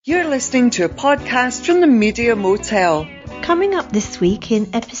You're listening to a podcast from the Media Motel. Coming up this week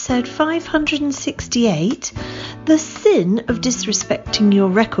in episode 568, the sin of disrespecting your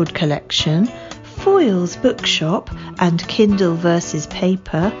record collection, Foyle's bookshop and Kindle versus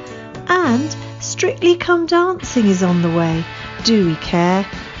paper, and Strictly Come Dancing is on the way. Do we care?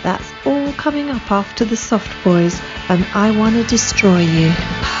 That's all coming up after the Soft Boys and I Wanna Destroy You.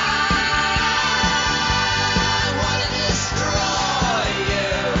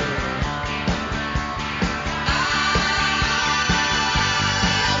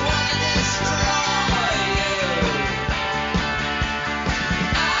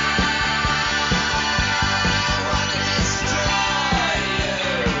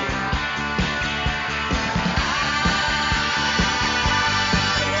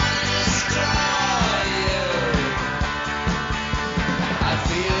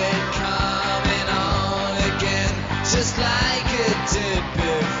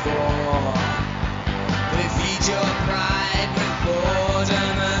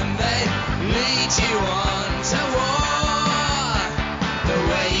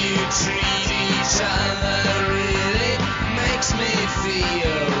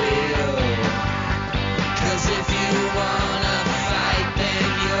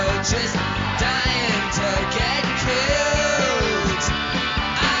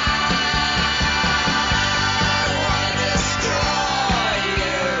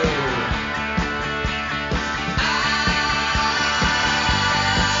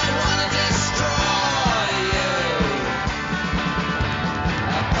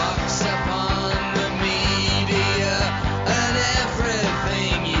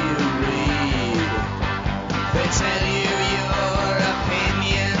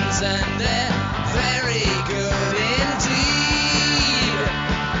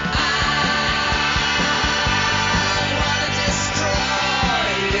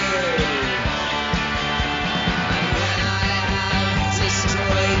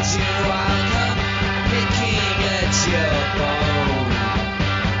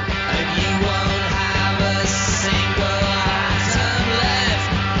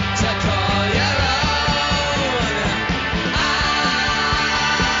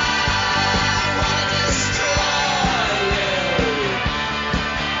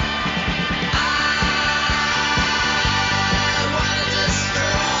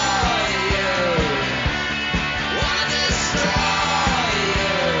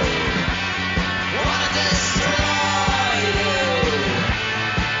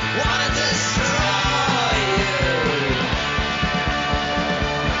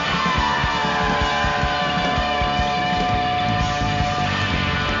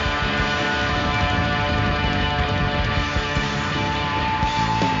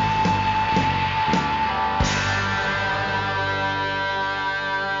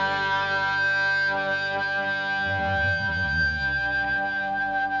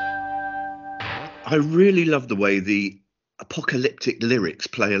 I really love the way the apocalyptic lyrics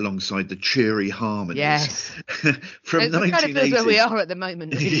play alongside the cheery harmonies. Yes. From It 1980. kind of feels where we are at the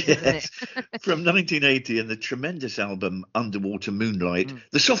moment, really, doesn't Yes. it? From 1980 and the tremendous album Underwater Moonlight,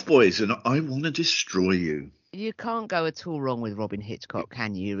 the Soft Boys and I Want to Destroy You. You can't go at all wrong with Robin Hitchcock,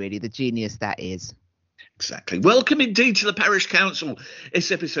 can you, really? The genius that is. Exactly. Welcome indeed to the Parish Counsel.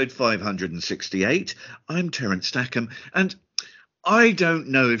 It's episode 568. I'm Terence Stackham, and I don't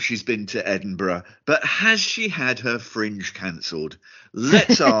know if she's been to Edinburgh, but has she had her fringe cancelled?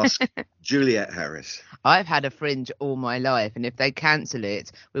 Let's ask Juliet Harris. I've had a fringe all my life, and if they cancel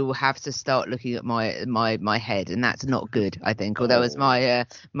it, we will have to start looking at my head, and that's not good, I think. Although, as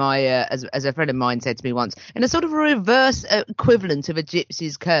as a friend of mine said to me once, in a sort of reverse equivalent of a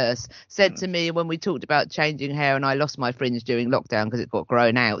gypsy's curse, said to me when we talked about changing hair, and I lost my fringe during lockdown because it got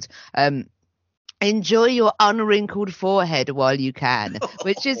grown out. Enjoy your unwrinkled forehead while you can,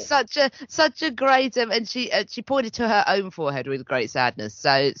 which is such a great and she pointed to her own forehead with great sadness.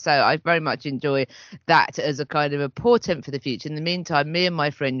 So I very much enjoy that as a kind of a portent for the future. In the meantime, me and my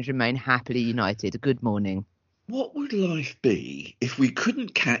friends remain happily united. Good morning. What would life be if we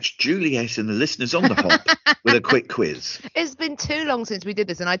couldn't catch Juliet and the listeners on the hop with a quick quiz? It's been too long since we did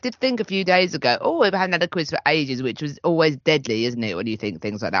this, and I did think a few days ago, we haven't had a quiz for ages, which was always deadly, isn't it, when you think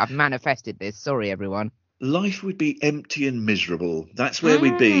things like that? I've manifested this. Sorry, everyone. Life would be empty and miserable. That's where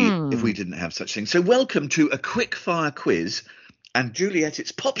we'd be if we didn't have such things. So welcome to a quick-fire quiz. And Juliet,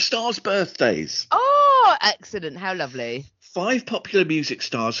 it's pop stars' birthdays. Oh, excellent. How lovely. 5 popular music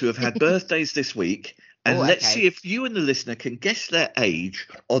stars who have had birthdays this week. And let's see if you and the listener can guess their age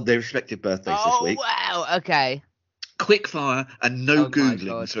on their respective birthdays this week. Oh, wow. Okay. quick fire and no Oh my Googling.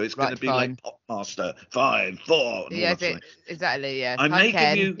 God. So it's Right, going to be fine. like Popmaster 5, 4. And Yes, all that. exactly. Yeah. I may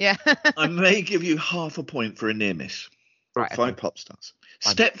Ken. give you, Yeah. I may give you half a point for a near miss. Right, 5 okay. pop stars.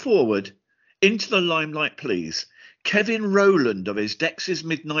 Fine. Step forward into the limelight, please. Kevin Rowland of his Dex's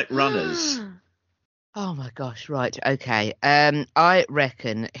Midnight Runners. Oh my gosh. Right. Okay. I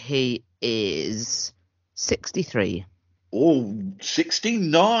reckon he is 63. Oh,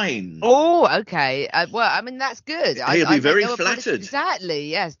 69. Oh, okay. Well, I mean, that's good. He'll be I make very no apologies. flattered. Exactly.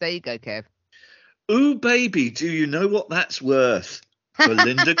 Yes. There you go, Kev. Ooh, baby, do you know what that's worth?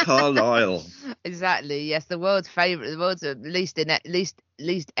 Belinda Carlisle. Exactly. Yes. The world's favourite, the world's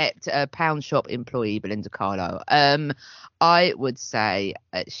least apt pound shop employee, Belinda Carlisle. I would say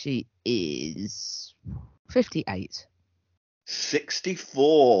she is 58.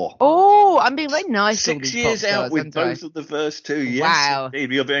 64. Oh, I'm being very nice. 6 years out with both of the first two. Yes, wow.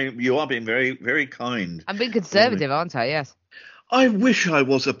 Indeed. You are being very, very kind. I'm being conservative, aren't I? Yes. I wish I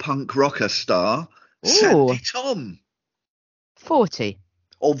was a punk rocker star. Ooh. Sandy Tom. 40.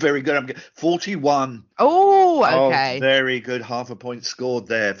 Oh, very good. I'm 41. Oh, okay. Oh, very good. Half a point scored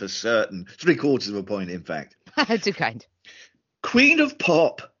there for certain. 3/4 of a point, in fact. Too kind. Queen of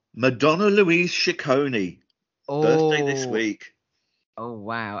Pop, Madonna Louise Ciccone. Birthday this week. Oh,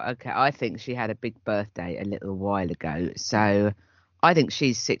 wow. Okay. I think she had a big birthday a little while ago. So I think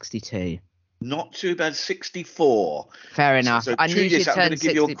she's 62. Not too bad. 64. Fair enough. So I knew she'd I'm going turn to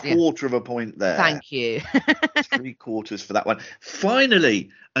give you a 60, quarter of a point there. Thank you. 3/4 for that one.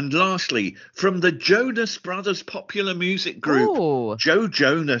 Finally, and lastly, from the Jonas Brothers popular music group, Ooh. Joe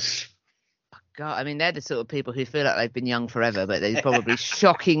Jonas. God, I mean, they're the sort of people who feel like they've been young forever, but they're probably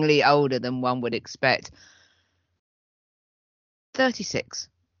shockingly older than one would expect. 36.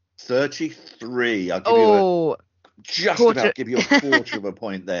 33. I'll give you Quarter. give you a quarter of a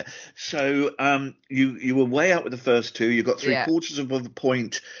point there. So you were way out with the first two. You got 3/4 of a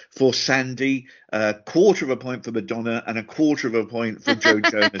point for Sandy, a quarter of a point for Madonna, and a quarter of a point for Joe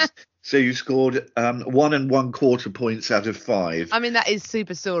Jonas. So you scored 1 1/4 points out of 5. I mean, that is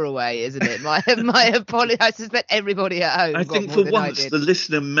super sore away, isn't it? My apology. I suspect everybody at home. I think for once the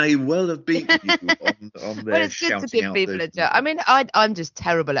listener may well have beaten you on their well, it's good shouting to give out people those a joke. I mean, I'm just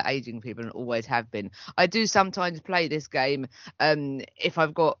terrible at aging people and always have been. I do sometimes play this game if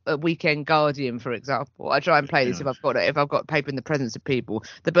I've got a weekend guardian, for example. I try and play this if I've got paper in the presence of people.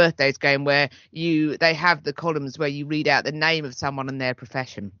 The birthdays game where they have the columns where you read out the name of someone and their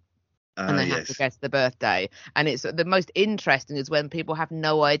profession. And they have to guess the birthday. And it's the most interesting is when people have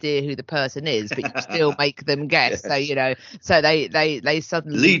no idea who the person is, but you still make them guess. Yes. So they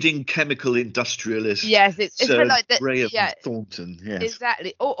suddenly leading chemical industrialist. Yes, it's like that. Graham Yeah, Thornton. Yes,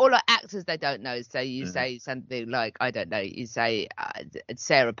 exactly. Or like actors they don't know. So you say something like, I don't know, you say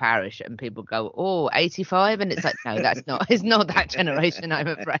Sarah Parish, and people go, oh, 85, and it's like, no, that's not. It's not that generation, I'm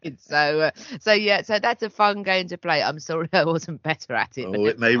afraid. So that's a fun game to play. I'm sorry I wasn't better at it. Oh,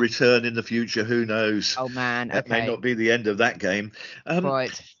 it may return in the future. Who knows? Oh man, that may not be the end of that game.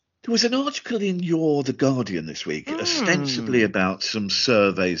 Right. There was an article in The Guardian this week, ostensibly about some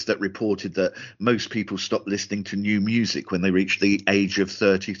surveys that reported that most people stop listening to new music when they reach the age of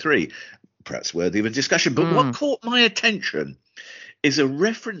 33. Perhaps worthy of a discussion. But what caught my attention is a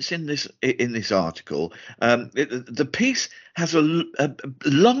reference in this article. The piece has a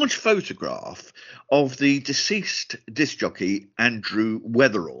large photograph of the deceased disc jockey Andrew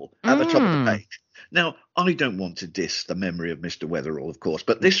Weatherall at the top of the page. Now, I don't want to diss the memory of Mr. Weatherall, of course,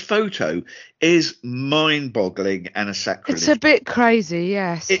 but this photo is mind-boggling and a sacrilege. It's a bit crazy,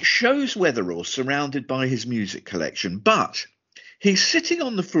 yes. It shows Weatherall surrounded by his music collection, but he's sitting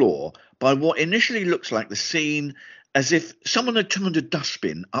on the floor by what initially looks like the scene as if someone had turned a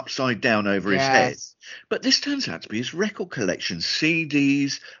dustbin upside down over his head. But this turns out to be his record collection.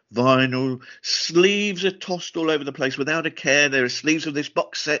 CDs, vinyl, sleeves are tossed all over the place without a care. There are sleeves of this,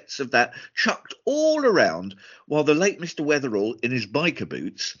 box sets of that, chucked all around, while the late Mr. Weatherall, in his biker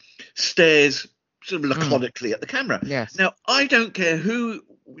boots, stares sort of laconically at the camera. Yes. Now, I don't care who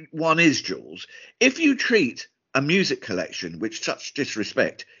one is, Jules. If you treat a music collection with such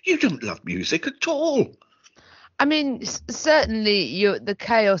disrespect, you don't love music at all. I mean, certainly the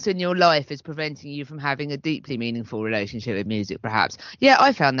chaos in your life is preventing you from having a deeply meaningful relationship with music, perhaps. Yeah,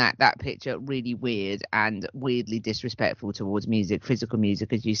 I found that picture really weird and weirdly disrespectful towards music, physical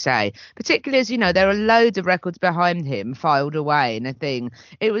music, as you say. Particularly as, there are loads of records behind him filed away in a thing.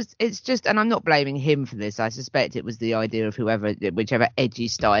 It's just, and I'm not blaming him for this. I suspect it was the idea of whichever edgy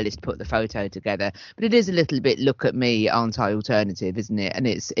stylist put the photo together. But it is a little bit look at me, aren't I alternative, isn't it? And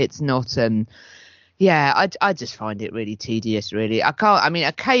it's not... Yeah, I just find it really tedious, really. I mean,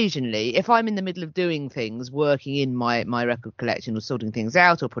 occasionally, if I'm in the middle of doing things, working in my record collection or sorting things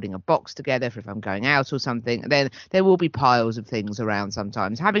out or putting a box together for if I'm going out or something, then there will be piles of things around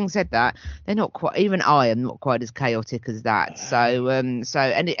sometimes. Having said that, they're not quite, even I am not quite as chaotic as that.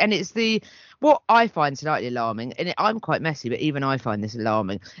 What I find slightly alarming, and I'm quite messy, but even I find this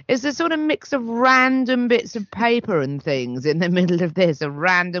alarming, is the sort of mix of random bits of paper and things in the middle of this, of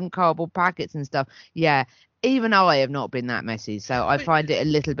random cardboard packets and stuff. Yeah, even I have not been that messy, so I find it a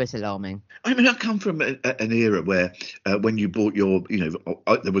little bit alarming. I mean, I come from an era where when you bought your,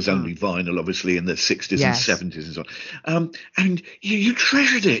 there was only vinyl, obviously, in the 60s Yes. and 70s and so on. And you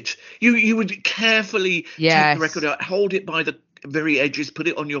treasured it. You would carefully take Yes. the record out, hold it by the very edges, put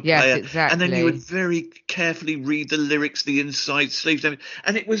it on your Yes, player, exactly. and then you would very carefully read the lyrics, the inside sleeves, and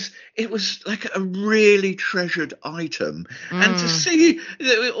it was like a really treasured item. And to see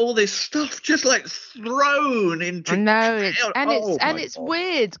all this stuff just like thrown into, I know, it's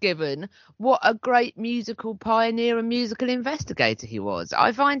weird given what a great musical pioneer and musical investigator he was.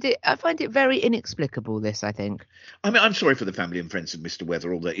 I find it very inexplicable, this, I think. I mean, I'm sorry for the family and friends of Mr.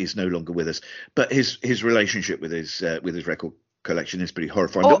 Weatherall that he's no longer with us, but his relationship with his record collection is pretty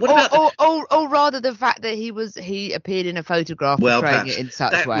horrifying. But or rather the fact that he appeared in a photograph portraying it in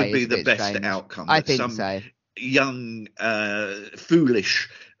such that way would be is a the bit best strange. outcome. I that think some so. Young, foolish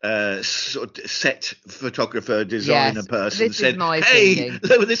sort of set photographer, designer person this said, is my "Hey,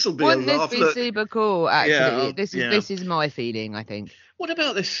 feeling. this will be Wouldn't a laugh." this be super cool? Actually, Yeah, this is my feeling, I think. What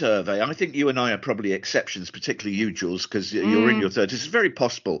about this survey? I think you and I are probably exceptions, particularly you, Jules, because you're in your 30s. It's very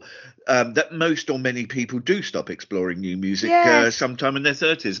possible that most or many people do stop exploring new music sometime in their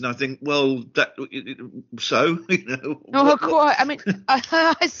 30s. And I think, well, Quite. I mean,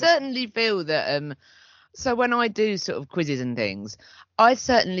 I certainly feel that. So when I do sort of quizzes and things, I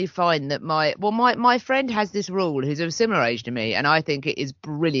certainly find that my friend has this rule who's of a similar age to me, and I think it is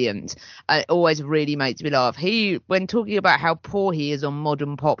brilliant. It always really makes me laugh. When talking about how poor he is on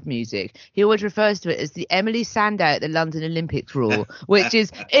modern pop music, he always refers to it as the Emily Sandé at the London Olympics rule, which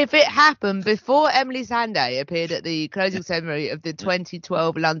is if it happened before Emily Sandé appeared at the closing ceremony of the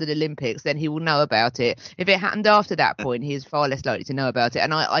 2012 London Olympics, then he will know about it. If it happened after that point, he is far less likely to know about it.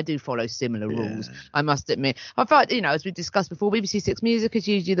 And I do follow similar rules, I must admit. I find, as we discussed before, BBC Six Music is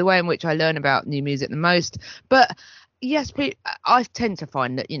usually the way in which I learn about new music the most. But yes, I tend to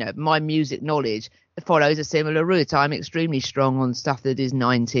find that, my music knowledge follows a similar route. I'm extremely strong on stuff that is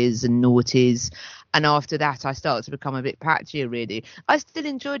 90s and noughties. And after that, I start to become a bit patchier, really. I still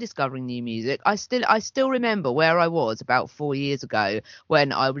enjoy discovering new music. I still remember where I was about 4 years ago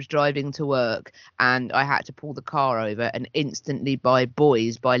when I was driving to work and I had to pull the car over and instantly buy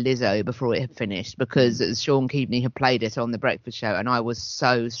Boys by Lizzo before it had finished because Sean Keaveney had played it on The Breakfast Show. And I was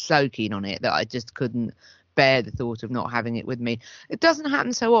so keen on it that I just couldn't bear the thought of not having it with me. It doesn't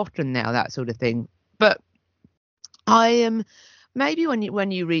happen so often now, that sort of thing. But I am... Maybe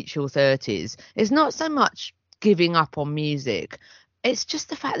when you reach your 30s, it's not so much giving up on music. It's just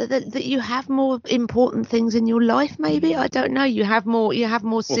the fact that you have more important things in your life. Maybe, I don't know. You have more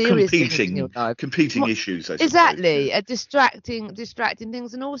serious things in your life. Competing issues. I suppose. Exactly, distracting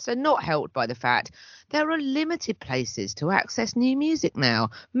things, and also not helped by the fact there are limited places to access new music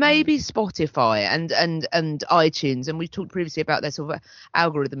now. Maybe Spotify and iTunes, and we've talked previously about their sort of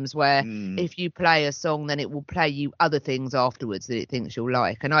algorithms where if you play a song, then it will play you other things afterwards that it thinks you'll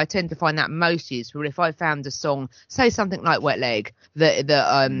like. And I tend to find that most useful if I found a song, say something like Wet Leg, that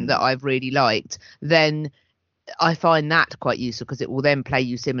I've really liked, then I find that quite useful because it will then play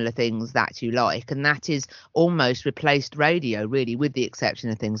you similar things that you like, and that is almost replaced radio, really, with the exception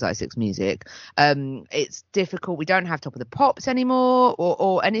of things like Six Music. It's difficult. We don't have Top of the Pops anymore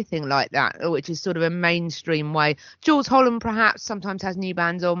or anything like that, which is sort of a mainstream way. Jules Holland perhaps sometimes has new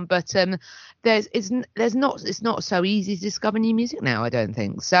bands on, but it's not so easy to discover new music now, I don't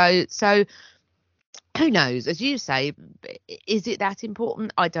think. So who knows? As you say, is it that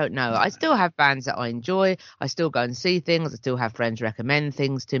important? I don't know. I still have bands that I enjoy. I still go and see things. I still have friends recommend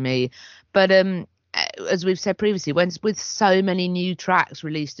things to me. But as we've said previously, with so many new tracks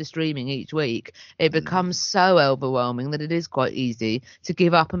released to streaming each week, it becomes so overwhelming that it is quite easy to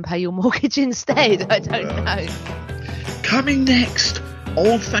give up and pay your mortgage instead. I don't know. Coming next,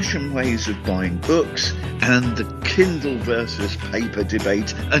 old-fashioned ways of buying books and the Kindle versus paper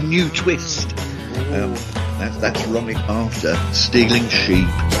debate, a new twist. That's right after Stealing Sheep.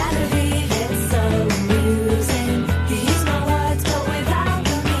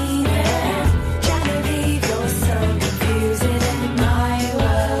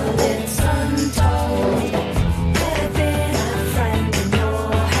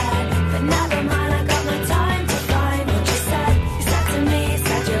 Never mind, I got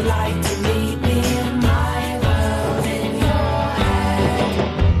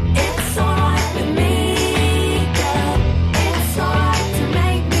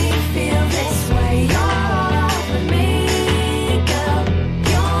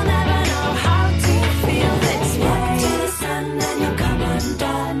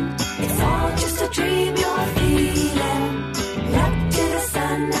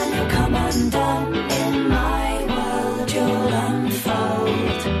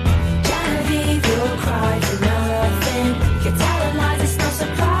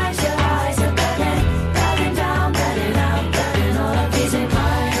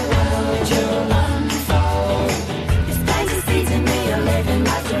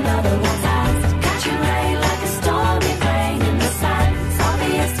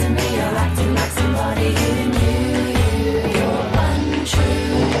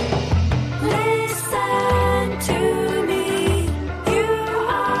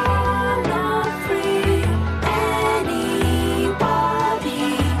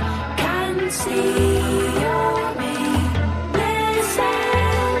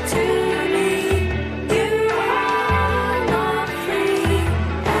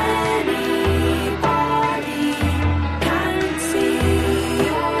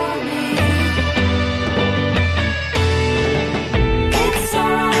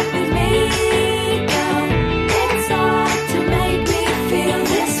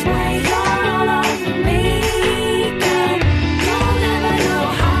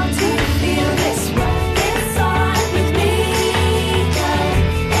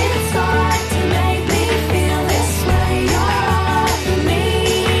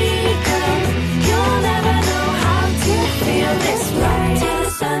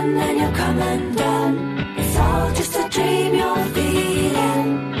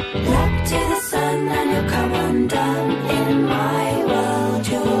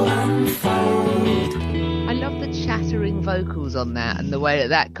vocals on that and the way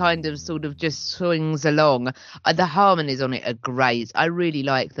that kind of sort of just swings along. The harmonies on it are great. I really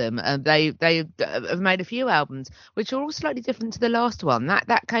like them. They have made a few albums which are all slightly different to the last one.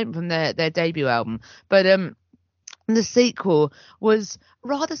 That came from their debut album, but the sequel was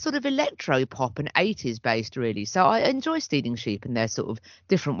rather sort of electro pop and 80s based, really. So I enjoy Stealing Sheep and their sort of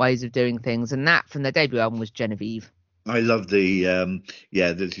different ways of doing things. And that from their debut album was Genevieve. I love the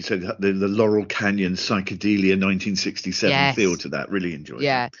as you said, the Laurel Canyon psychedelia 1967 feel to that. Really enjoyed it.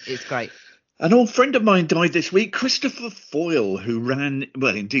 Yeah, it's great. An old friend of mine died this week, Christopher Foyle, who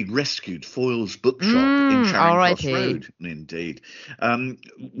rescued Foyle's bookshop in Charing Cross Road. Indeed.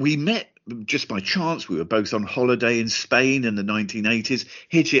 We met just by chance. We were both on holiday in Spain in the 1980s,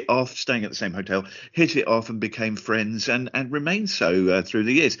 hit it off, staying at the same hotel, hit it off and became friends and remained so through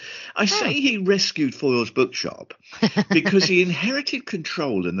the years. I say he rescued Foyle's bookshop because he inherited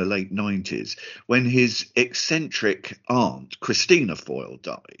control in the late 90s when his eccentric aunt, Christina Foyle,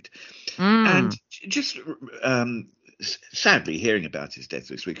 died. And just sadly hearing about his death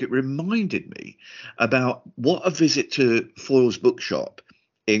this week, it reminded me about what a visit to Foyle's bookshop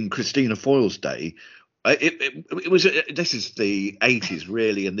in Christina Foyle's day. It was this is the 80s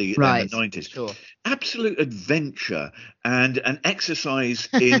really, and the 90s. Sure. Absolute adventure and an exercise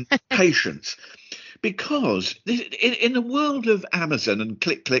in patience. Because in the world of Amazon and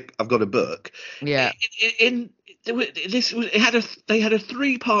click, I've got a book. Yeah. They had a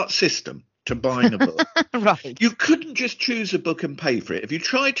 3-part system to buying a book. Right. You couldn't just choose a book and pay for it. If you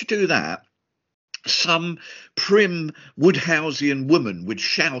tried to do that, some prim Woodhouseian woman would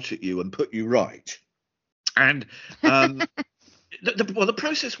shout at you and put you right. And the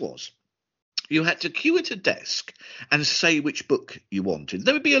process was, you had to queue at a desk and say which book you wanted.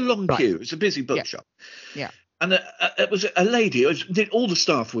 There would be a long queue. It was a busy bookshop. Yeah. And it was a lady, all the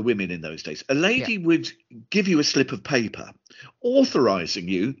staff were women in those days. A lady would give you a slip of paper authorising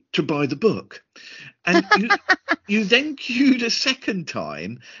you to buy the book. And you then queued a second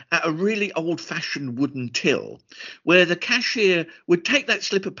time at a really old-fashioned wooden till where the cashier would take that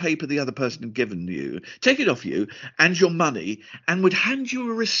slip of paper the other person had given you, take it off you and your money, and would hand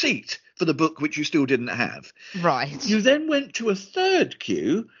you a receipt for the book which you still didn't have. Right. You then went to a third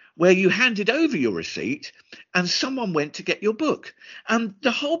queue where you handed over your receipt and someone went to get your book. And the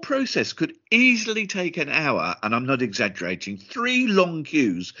whole process could easily take an hour, and I'm not exaggerating, 3 long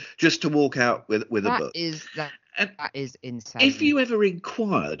queues just to walk out with a book. That is insane. If you ever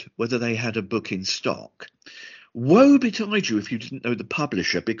inquired whether they had a book in stock, woe betide you if you didn't know the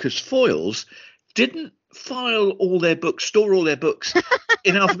publisher, because Foyle's didn't file all their books, store all their books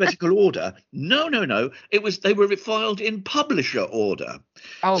in alphabetical order. No. They were filed in publisher order.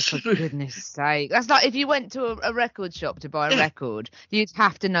 Oh, for goodness sake. That's like if you went to a record shop to buy a record, you'd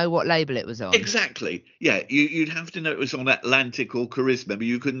have to know what label it was on. Exactly. Yeah, you'd have to know it was on Atlantic or Charisma, but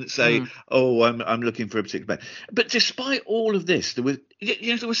you couldn't say, I'm looking for a particular band. But despite all of this, there was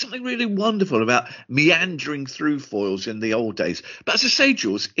something really wonderful about meandering through Foyle's in the old days. But as I say,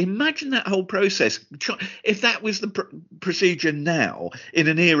 Jules, imagine that whole process. If that was the procedure now, in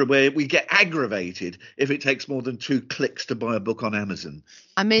an era where we get aggravated if it takes more than 2 clicks to buy a book on Amazon.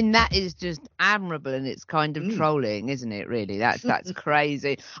 I mean, that is just admirable, and it's kind of trolling, isn't it, really? That's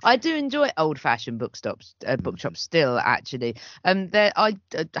crazy. I do enjoy old-fashioned bookshops still, actually. I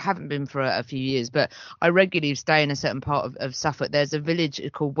haven't been for a few years, but I regularly stay in a certain part of Suffolk. There's a village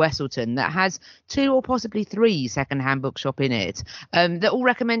called Westleton that has 2 or possibly 3 second-hand bookshop in it that all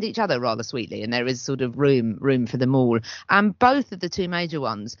recommend each other rather sweetly, and there is sort of room for them all. And both of the 2 major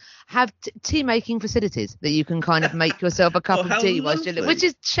ones have tea-making facilities that you can kind of make yourself a cup of tea whilst you're, which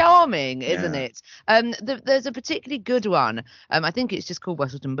is charming, isn't it? There's a particularly good one. I think it's just called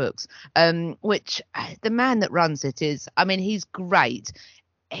Westleton Books, which the man that runs it is, I mean, he's great.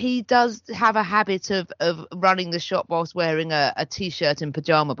 He does have a habit of running the shop whilst wearing a T-shirt and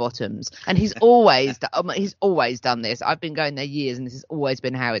pajama bottoms, and he's always done this. I've been going there years, and this has always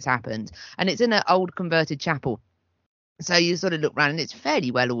been how it's happened. And it's in an old converted chapel, so you sort of look around, and it's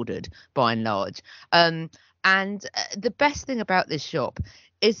fairly well ordered by and large. And the best thing about this shop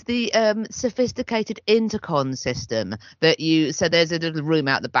is the sophisticated intercom system so there's a little room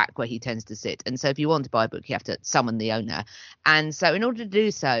out the back where he tends to sit. And so if you want to buy a book, you have to summon the owner. And so in order to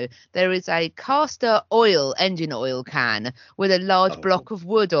do so, there is a castor engine oil can with a large block of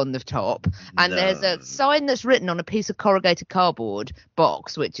wood on the top. And there's a sign that's written on a piece of corrugated cardboard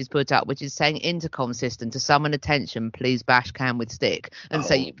box, which is put up, which is saying intercom system to summon attention, please bash can with stick. And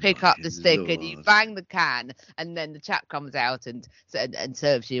so you pick up the stick and you bang the can, and then the chap comes out and serves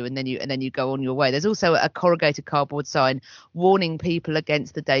serves you, and then you go on your way. There's also a corrugated cardboard sign warning people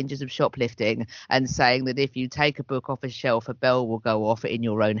against the dangers of shoplifting and saying that if you take a book off a shelf, a bell will go off in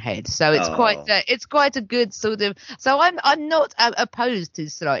your own head. So it's quite a good sort of. So I'm not opposed to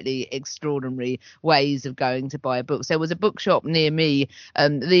slightly extraordinary ways of going to buy a book. There was a bookshop near me.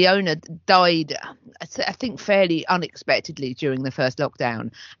 The owner died, I think, fairly unexpectedly during the first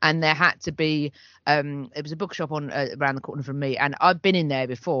lockdown, and there had to be it was a bookshop on around the corner from me, and I've been in there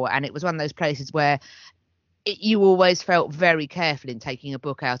before, and it was one of those places where you always felt very careful in taking a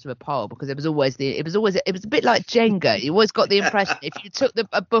book out of a pile, because it was a bit like Jenga. You always got the impression if you took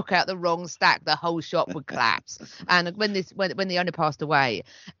a book out the wrong stack, the whole shop would collapse. And when the owner passed away,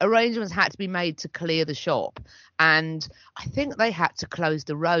 arrangements had to be made to clear the shop, and I think they had to close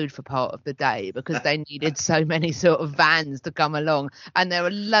the road for part of the day because they needed so many sort of vans to come along. And there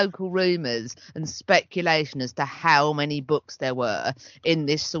were local rumours and speculation as to how many books there were in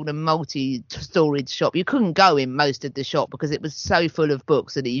this sort of multi-storied shop. You couldn't go in most of the shop because it was so full of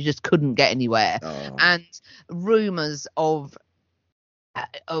books that you just couldn't get anywhere. And rumours of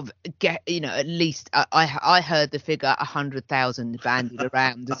at least I heard the figure 100,000 bandied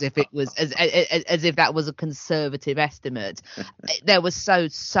around as if it was as if that was a conservative estimate. There was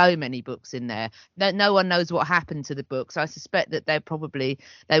so many books in there that no one knows what happened to the books. I suspect that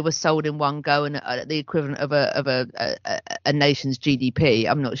they were sold in one go and the equivalent of a nation's GDP.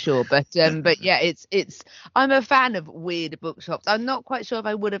 I'm not sure, but yeah, it's I'm a fan of weird bookshops. I'm not quite sure if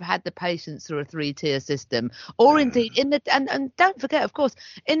I would have had the patience for a 3-tier system, or indeed and don't forget, of course,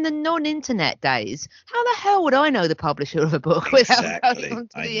 in the non-internet days, how the hell would I know the publisher of a book without going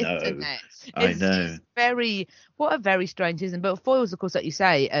onto the internet? What a very strange system. But Foyle's, of course, like you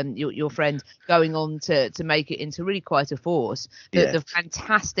say, your friend going on to make it into really quite a force. The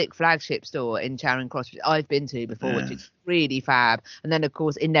fantastic flagship store in Charing Cross, which I've been to before, which is really fab. And then, of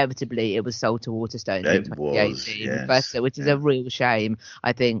course, inevitably, it was sold to Waterstones in 2018, which is a real shame,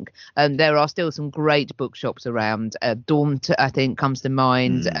 I think. There are still some great bookshops around. Daunt, I think, comes to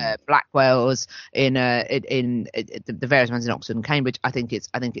mind. Blackwell's in the various ones in Oxford and Cambridge. I think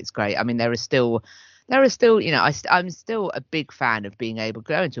it's great. I mean, there is still, I'm still a big fan of being able to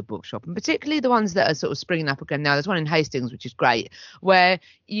go into a bookshop, and particularly the ones that are sort of springing up again now. There's one in Hastings, which is great, where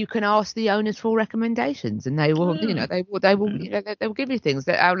you can ask the owners for recommendations, and they will, they will give you things.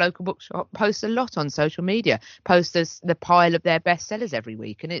 That our local bookshop posts a lot on social media, posts the pile of their bestsellers every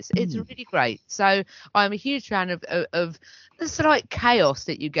week, and it's really great. So I'm a huge fan of the slight chaos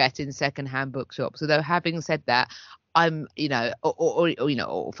that you get in secondhand bookshops. Although, having said that, I'm,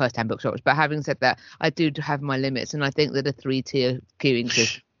 or first-hand bookshops. But having said that, I do have my limits, and I think that a 3-tier queuing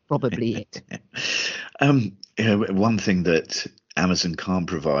system is probably it. One thing that Amazon can't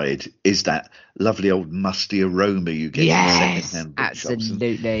provide is that lovely old musty aroma you get in second-hand bookshops.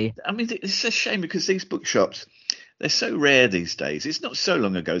 Absolutely. I mean, it's a shame because these bookshops, they're so rare these days. It's not so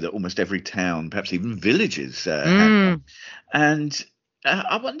long ago that almost every town, perhaps even villages, had them. And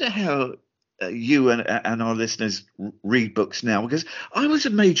I wonder how you and our listeners read books now, because I was a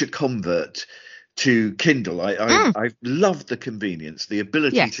major convert to Kindle. I loved the convenience, the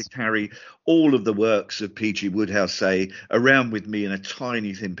ability to carry all of the works of P.G. Wodehouse, say, around with me in a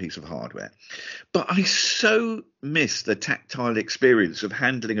tiny thin piece of hardware. But I so miss the tactile experience of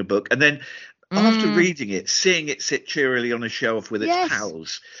handling a book and then after reading it, seeing it sit cheerily on a shelf with its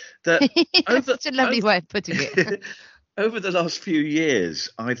pals. That's such a lovely way of putting it. Over the last few years,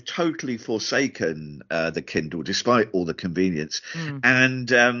 I've totally forsaken the Kindle, despite all the convenience.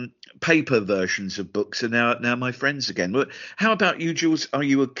 And paper versions of books are now my friends again. How about you, Jules? Are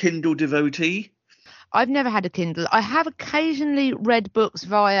you a Kindle devotee? I've never had a Kindle. I have occasionally read books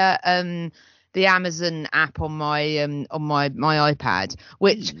via the Amazon app on my iPad,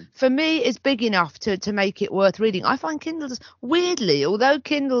 which for me is big enough to make it worth reading. I find Kindles, weirdly, although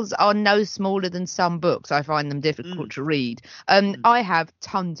Kindles are no smaller than some books, I find them difficult to read. I have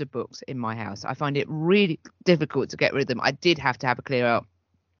tons of books in my house. I find it really difficult to get rid of them. I did have to have a clear out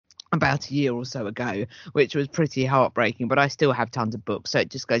about a year or so ago, which was pretty heartbreaking, but I still have tons of books, so it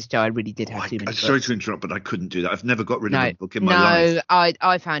just goes to show I really did have too many books. Sorry to interrupt, but I couldn't do that. I've never got rid of a book in my life. No,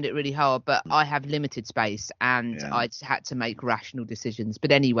 I found it really hard, but I have limited space, and I just had to make rational decisions.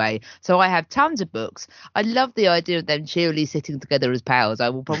 But anyway, so I have tons of books. I love the idea of them cheerily sitting together as pals. I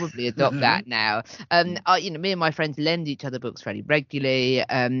will probably adopt that now. Me and my friends lend each other books fairly regularly.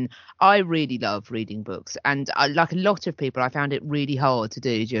 I really love reading books, and like a lot of people, I found it really hard to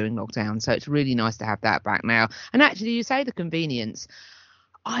do during lockdown, so it's really nice to have that back now. And actually, you say the convenience.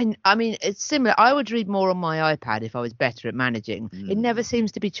 I mean, it's similar. I would read more on my iPad if I was better at managing. It never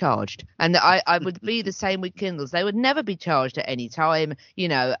seems to be charged. And I would be the same with Kindles. They would never be charged at any time,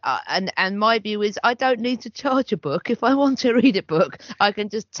 and my view is I don't need to charge a book. If I want to read a book, I can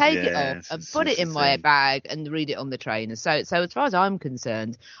just take it off and put it in my bag and read it on the train. So as far as I'm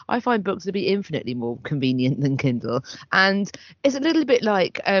concerned, I find books to be infinitely more convenient than Kindle. And it's a little bit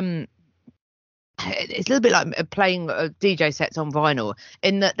like... it's a little bit like playing DJ sets on vinyl,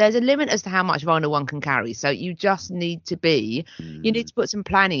 in that there's a limit as to how much vinyl one can carry. So you just need to put some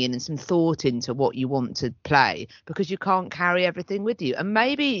planning in and some thought into what you want to play, because you can't carry everything with you. And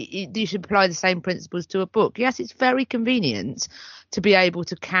maybe you should apply the same principles to a book. Yes, it's very convenient to be able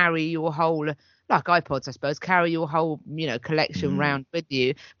to carry your whole, like iPods, I suppose, carry your whole, collection round with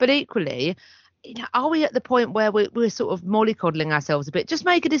you. But equally, are we at the point where we're sort of mollycoddling ourselves a bit? Just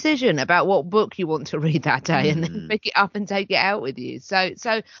make a decision about what book you want to read that day and then pick it up and take it out with you. So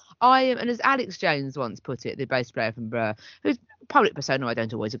I am, and as Alex Jones once put it, the bass player from Blur, who's a public persona I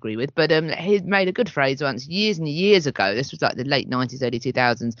don't always agree with, but he made a good phrase once years and years ago. This was like the late 90s, early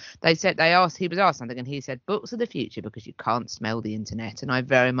 2000s. He was asked something and he said, books are the future because you can't smell the internet. And I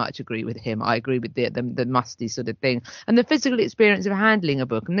very much agree with him. I agree with the musty sort of thing and the physical experience of handling a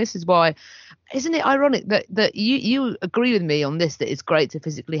book. And this is why, isn't it ironic that you agree with me on this, that it's great to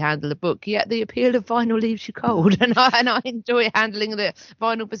physically handle a book, yet the appeal of vinyl leaves you cold, and I enjoy handling the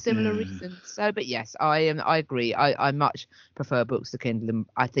vinyl for similar reasons. So, but yes, I agree. I much prefer books to Kindle, and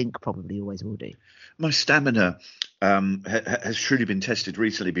I think probably always will do. My stamina has truly been tested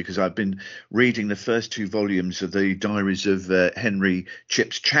recently, because I've been reading the first 2 volumes of the Diaries of Henry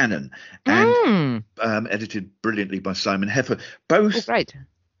Chips Channon, and edited brilliantly by Simon Heffer.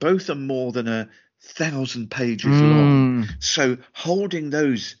 Both are more than 1,000 pages long. So holding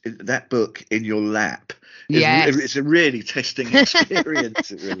that book in your lap, it's a really testing experience.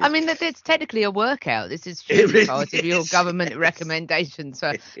 Really. I mean, it's technically a workout. This is part of your government recommendations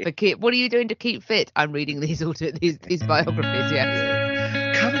for keep. What are you doing to keep fit? I'm reading these biographies.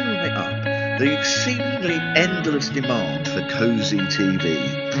 Yeah. Coming right up, the exceedingly endless demand for cosy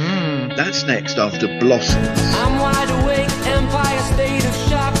TV. That's next after Blossoms. I'm wide awake, Empire State of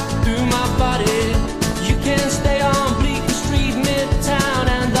Shock through my body. You can stay on Bleecker Street, Midtown,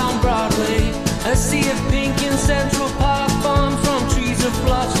 and on Broadway. A sea of pink in Central Park, formed from trees of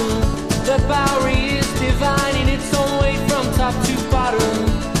blossom. The Bowery is divine in its own way from top to bottom.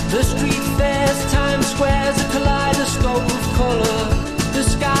 The street fairs, Times Square's a kaleidoscope of colour. The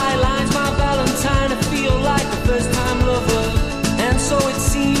skyline's my Valentine, I feel like a first-time lover. And so it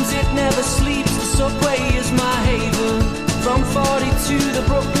seems it never sleeps, the subway is my haven. From 40 to the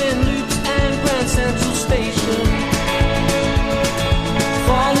Brooklyn Loops and Grand Central Station.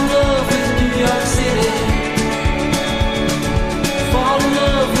 Fall in love with New York City. Fall in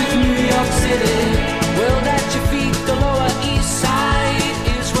love with New York City. World at your feet, the Lower East Side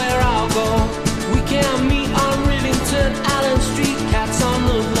is where I'll go. We can meet on Rivington, Allen Street, cats on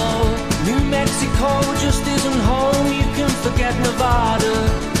the low. New Mexico just isn't home, you can forget Nevada.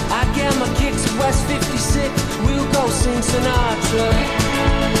 I get my kicks at West 56, we'll go sing Sinatra.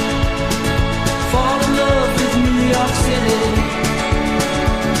 Fall in love with New York City.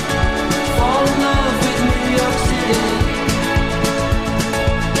 Fall in love with New York City.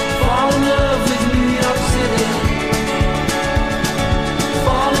 Fall in love with New York City.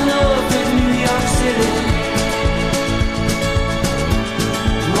 Fall in love with New York City.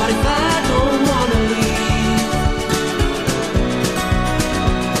 What if I don't wanna leave?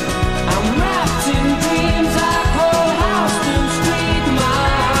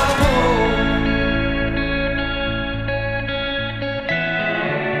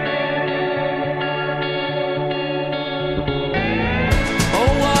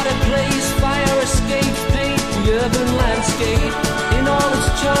 Urban landscape in all its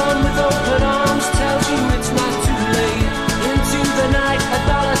charm, with open arms, tells you it's not too late. Into the night, a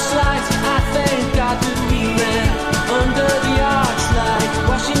dollar slice, I thank God that we ran under the archlight,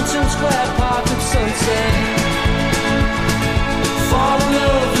 Washington Square Park at sunset. Fall in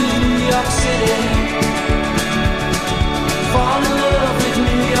love with New York City. Fall in love with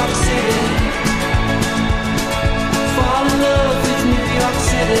New York City. Fall in love with New York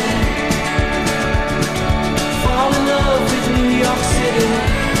City. Fall in love with New York City.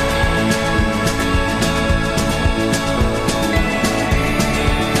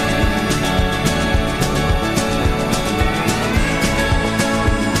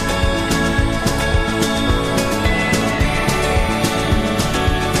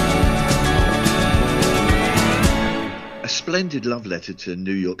 candid love letter to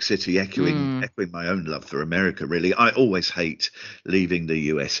New York City, echoing my own love for America, really. I always hate leaving the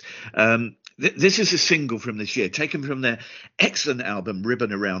US. This is a single from this year, taken from their excellent album,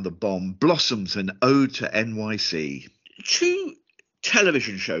 Ribbon Around the Bomb, Blossoms, an Ode to NYC. Two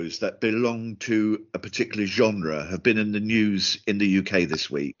television shows that belong to a particular genre have been in the news in the UK this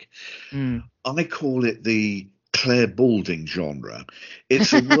week. I call it the Clare Balding genre.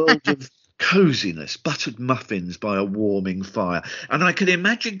 It's a world of coziness, buttered muffins by a warming fire. And I can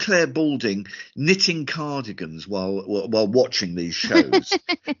imagine Clare Balding knitting cardigans while watching these shows.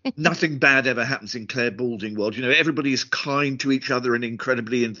 Nothing bad ever happens in Clare Balding world. You know, everybody is kind to each other and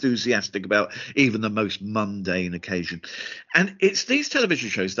incredibly enthusiastic about even the most mundane occasion. And it's these television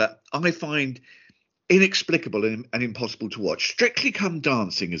shows that I find inexplicable and impossible to watch. Strictly Come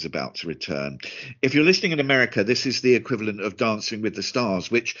Dancing is about to return. If you're listening in America, this is the equivalent of Dancing with the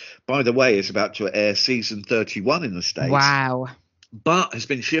Stars, which, by the way, is about to air season 31 in the States. Wow. But has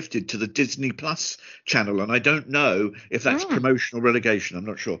been shifted to the Disney Plus channel, and I don't know if that's promotional relegation. I'm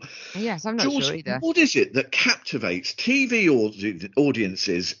not sure. Yes, I'm not sure either. What is it that captivates TV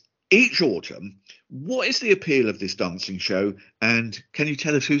audiences each autumn? What is the appeal of this dancing show, and can you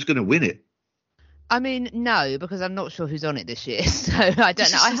tell us who's going to win it? I mean, no, because I'm not sure who's on it this year, so I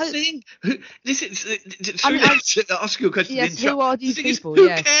don't know. I hope. Ask you a question. Yes, who are these people? Who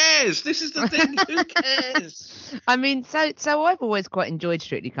cares? This is the thing. Who cares? I mean, so I've always quite enjoyed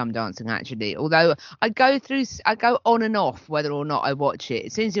Strictly Come Dancing, actually. Although I go on and off whether or not I watch it.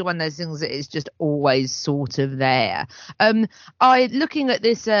 It seems to be one of those things that is just always sort of there. Looking at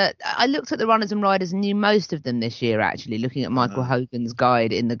this, I looked at the runners and riders and knew most of them this year. Actually, looking at Michael Hogan's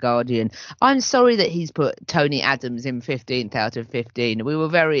guide in The Guardian, I'm sorry that he's put Tony Adams in 15th out of 15. We were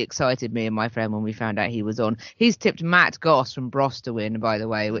very excited, me and my friend, when we found out he was on. He's tipped Matt Goss from Bros to win, by the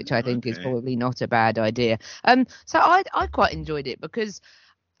way, which I think is probably not a bad idea. So I quite enjoyed it because,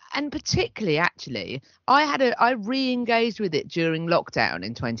 and particularly actually, I re-engaged with it during lockdown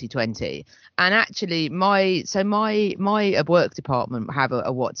in 2020, and actually my work department have a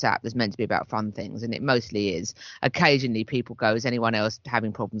WhatsApp that's meant to be about fun things, and it mostly is. Occasionally people go, is anyone else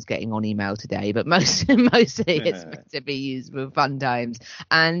having problems getting on email today? But mostly it's meant to be used for fun times,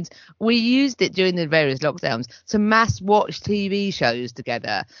 and we used it during the various lockdowns to mass watch TV shows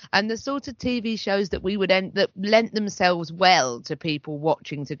together, and the sort of TV shows that that lent themselves well to people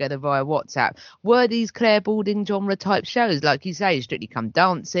watching together via WhatsApp were these Clare Balding genre type shows, like you say, Strictly Come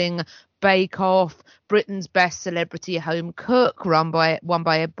Dancing, Bake Off, Britain's Best Celebrity Home Cook, won by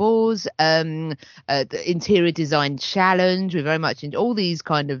Ed Bors, the Interior Design Challenge. We're very much into all these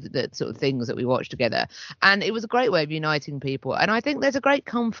kind of the sort of things that we watch together, and it was a great way of uniting people. And I think there's a great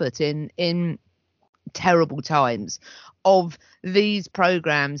comfort in terrible times of these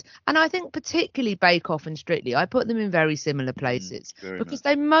programs, and I think particularly Bake Off and Strictly, I put them in very similar places because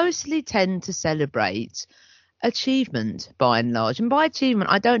they mostly tend to celebrate achievement by and large. And by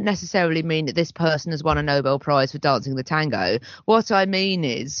achievement, I don't necessarily mean that this person has won a Nobel Prize for dancing the tango. What I mean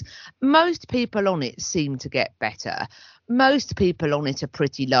is most people on it seem to get better. Most people on it are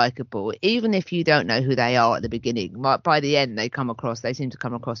pretty likable, even if you don't know who they are at the beginning. By the end, they seem to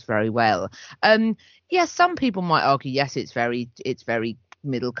come across very well. Yes, some people might argue, yes, it's very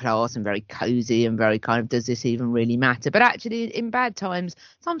middle class and very cozy and very kind of, does this even really matter? But actually, in bad times,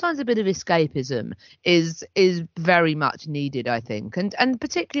 sometimes a bit of escapism is very much needed, I think. And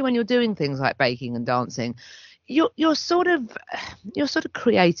particularly when you're doing things like baking and dancing, you're sort of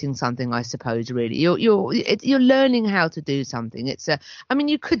creating something, I suppose. Really, you're learning how to do something. I mean,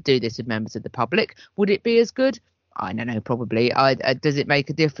 you could do this with members of the public. Would it be as good? I don't know, probably. Does it make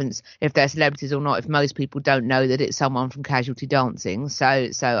a difference if they're celebrities or not, if most people don't know that it's someone from Casualty Dancing? So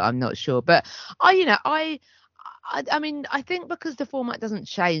I'm not sure. But I mean, I think because the format doesn't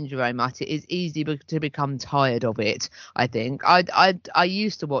change very much, it is easy to become tired of it, I think. I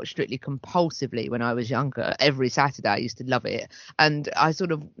used to watch Strictly compulsively when I was younger. Every Saturday I used to love it. And I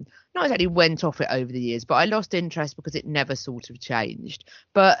sort of, not exactly went off it over the years, but I lost interest because it never sort of changed.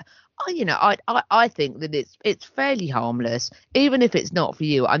 But I think that it's fairly harmless, even if it's not for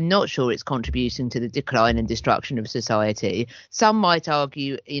you. I'm not sure it's contributing to the decline and destruction of society. Some might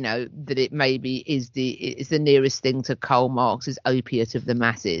argue, that it maybe is the nearest thing to Karl Marx's opiate of the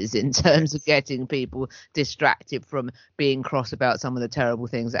masses in terms of getting people distracted from being cross about some of the terrible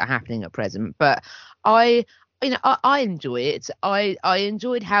things that are happening at present. But I enjoy it. I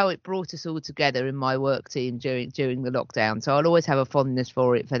enjoyed how it brought us all together in my work team during the lockdown. So I'll always have a fondness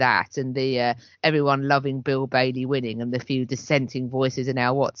for that. And the everyone loving Bill Bailey winning and the few dissenting voices in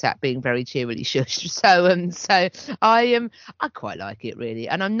our WhatsApp being very cheerily shushed. So I quite like it, really.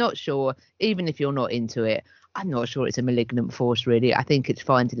 And I'm not sure, even if you're not into it, I'm not sure it's a malignant force, really. I think it's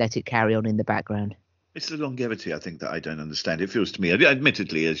fine to let it carry on in the background. It's the longevity, I think, that I don't understand. It feels to me,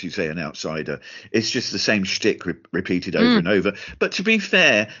 admittedly, as you say, an outsider, it's just the same shtick repeated over and over. But to be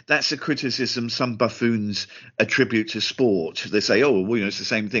fair, that's a criticism some buffoons attribute to sport. They say, oh, well, it's the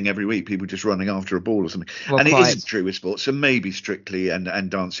same thing every week, people just running after a ball or something. Well, and quite. It isn't true with sport, so maybe Strictly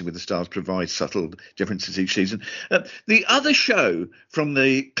and Dancing with the Stars provide subtle differences each season. The other show from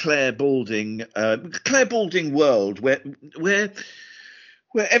the Clare Balding world, where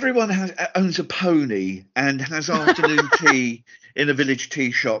everyone owns a pony and has afternoon tea in a village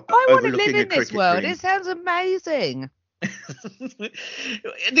tea shop. I want to live in this this world. It sounds amazing.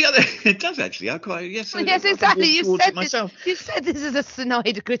 It does actually. Yes, exactly. You said this is a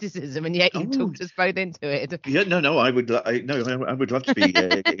snide criticism, and yet you talked us both into it. Yeah, no. I would love to be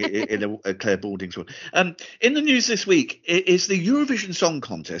in a Clare Balding one. In the news this week is the Eurovision Song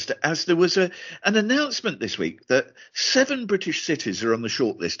Contest, as there was an announcement this week that 7 British cities are on the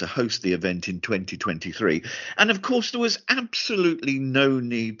shortlist to host the event in 2023, and of course there was absolutely no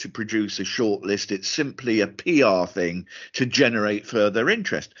need to produce a shortlist. It's simply a PR thing to generate further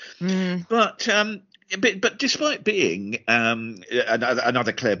interest. But despite being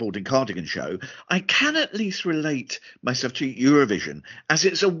another Clare Balding cardigan show, I can at least relate myself to Eurovision, as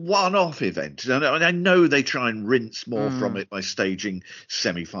it's a one-off event. And I know they try and rinse more from it by staging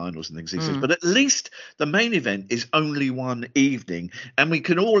semi-finals and things these days, but at least the main event is only one evening, and we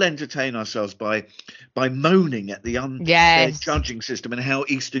can all entertain ourselves by moaning at the unfair judging system and how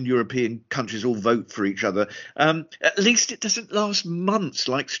Eastern European countries all vote for each other. At least it doesn't last months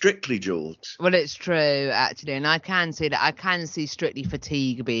like Strictly, Jules. Well, it's true. Actually, and I can see that. I can see Strictly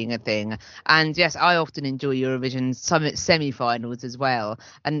fatigue being a thing, and yes, I often enjoy Eurovision semi-finals as well.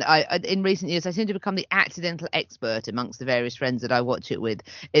 And I in recent years I seem to become the accidental expert amongst the various friends that I watch it with,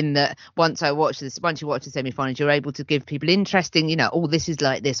 in that once you watch the semi-finals, you're able to give people interesting, this is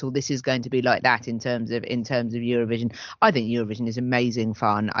like this, or this is going to be like that in terms of Eurovision. I think Eurovision is amazing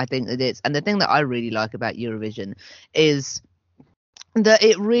fun. I think that and the thing that I really like about Eurovision is that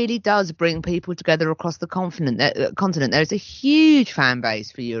it really does bring people together across the continent. There's a huge fan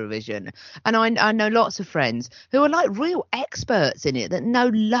base for Eurovision, and I know lots of friends who are like real experts in it, that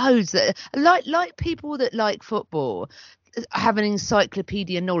know loads, that like people that like football have an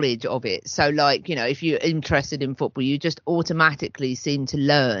encyclopedia knowledge of it. So if you're interested in football, you just automatically seem to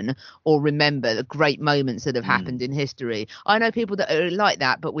learn or remember the great moments that have happened in history. I know people that are like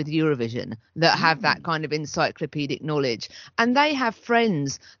that, but with Eurovision, that have that kind of encyclopedic knowledge, and they have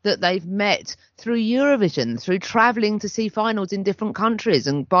friends that they've met through Eurovision, through travelling to see finals in different countries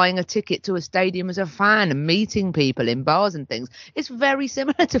and buying a ticket to a stadium as a fan and meeting people in bars and things. It's very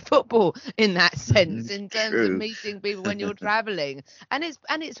similar to football in that sense, in terms of meeting people when you're traveling, and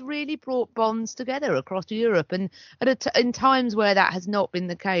it's really brought bonds together across Europe, and in times where that has not been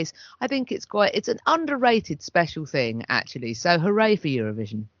the case, I think it's an underrated special thing, actually. So hooray for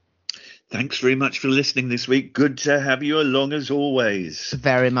Eurovision. Thanks very much for listening this week. Good to have you along as always.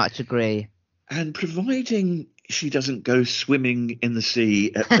 Very much agree. And providing she doesn't go swimming in the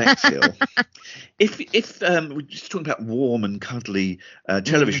sea at Bexhill. if we're just talking about warm and cuddly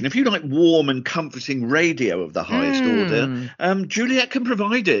television, if you like warm and comforting radio of the highest order, Juliet can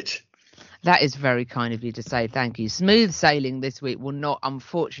provide it. That is very kind of you to say. Thank you. Smooth sailing this week will not,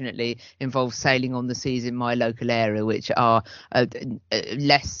 unfortunately, involve sailing on the seas in my local area, which are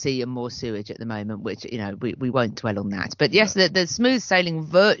less sea and more sewage at the moment, which, we won't dwell on that. But yes, the smooth sailing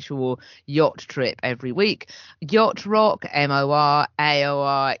virtual yacht trip every week. Yacht rock, MOR,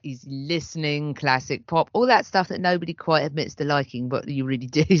 AOR, is listening, classic pop, all that stuff that nobody quite admits to liking, but you really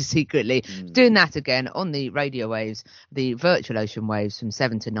do secretly. Doing that again on the radio waves, the virtual ocean waves, from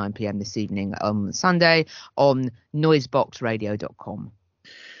 7 to 9 p.m. this evening on Sunday on noiseboxradio.com.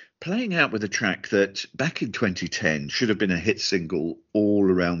 Playing out with a track that back in 2010 should have been a hit single all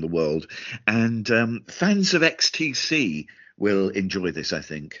around the world, and fans of XTC will enjoy this, I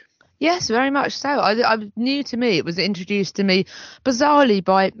think. Yes, very much so. I new to me. It was introduced to me bizarrely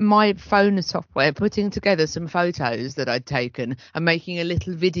by my phone software putting together some photos that I'd taken and making a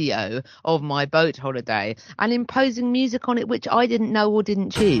little video of my boat holiday and imposing music on it, which I didn't know or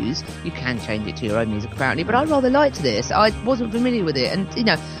didn't choose. You can change it to your own music apparently, but I rather liked this. I wasn't familiar with it, and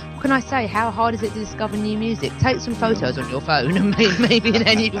can I say, how hard is it to discover new music? Take some photos on your phone and maybe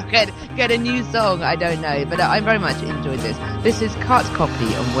then you can get a new song. I don't know, but I very much enjoyed this. This is Kurt's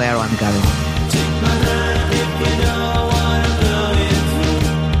Copy on Where I'm Going. Take my hand if you know what I'm going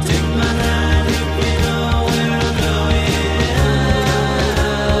through. Take my hand if you know where I'm going.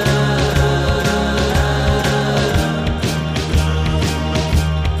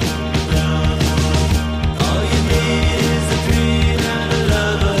 Oh,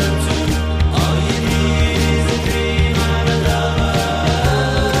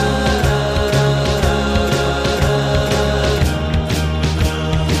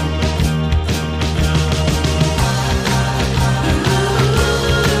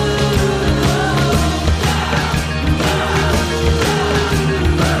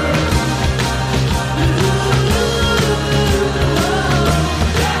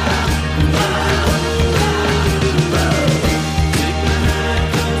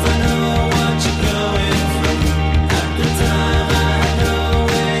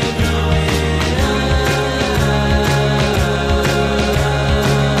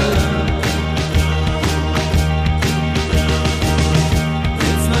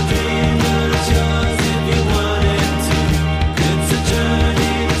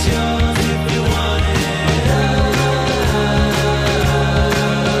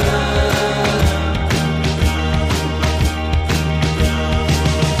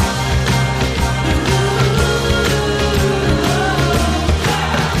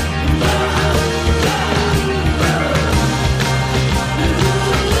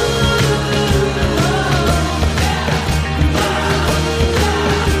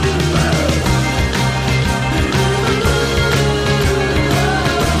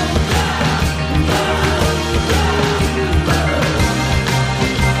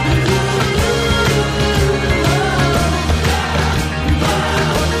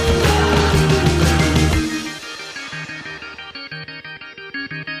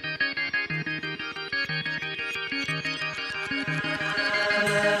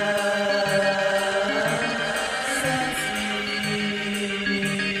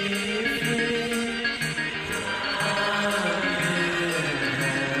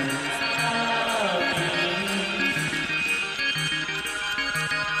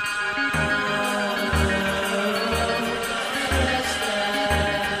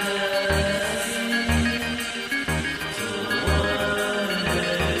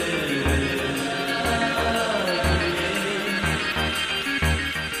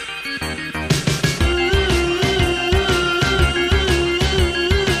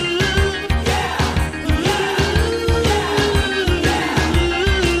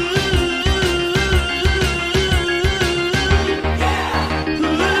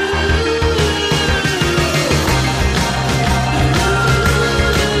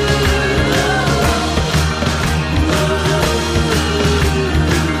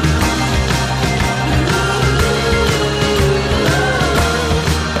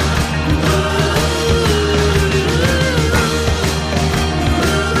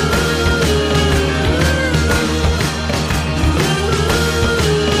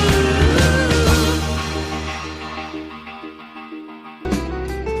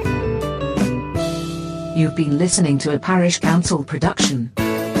 You've been listening to a Parish Counsel production.